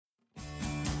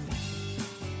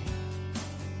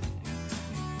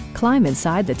climb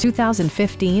inside the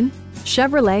 2015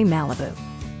 Chevrolet Malibu.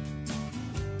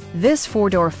 This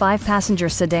four-door, five-passenger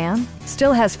sedan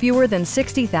still has fewer than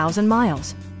 60,000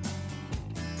 miles.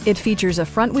 It features a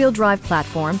front-wheel drive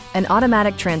platform, an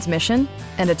automatic transmission,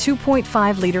 and a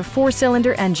 2.5-liter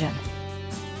four-cylinder engine.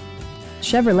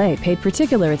 Chevrolet paid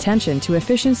particular attention to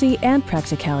efficiency and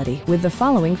practicality with the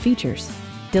following features: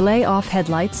 delay-off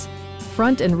headlights,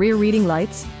 front and rear reading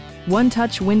lights,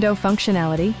 one-touch window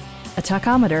functionality, a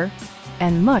tachometer,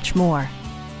 and much more.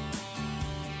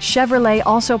 Chevrolet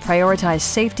also prioritized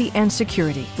safety and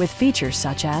security with features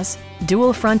such as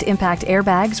dual front impact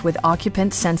airbags with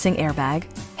occupant sensing airbag,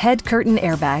 head curtain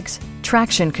airbags,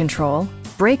 traction control,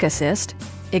 brake assist,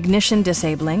 ignition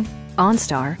disabling,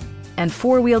 OnStar, and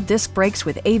four-wheel disc brakes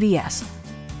with ABS.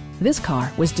 This car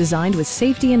was designed with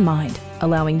safety in mind,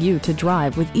 allowing you to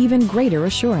drive with even greater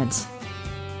assurance.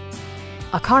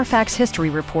 A Carfax history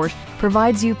report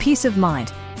provides you peace of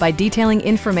mind by detailing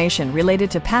information related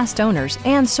to past owners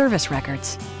and service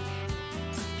records.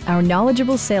 Our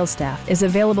knowledgeable sales staff is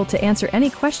available to answer any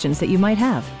questions that you might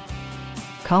have.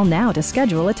 Call now to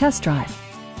schedule a test drive.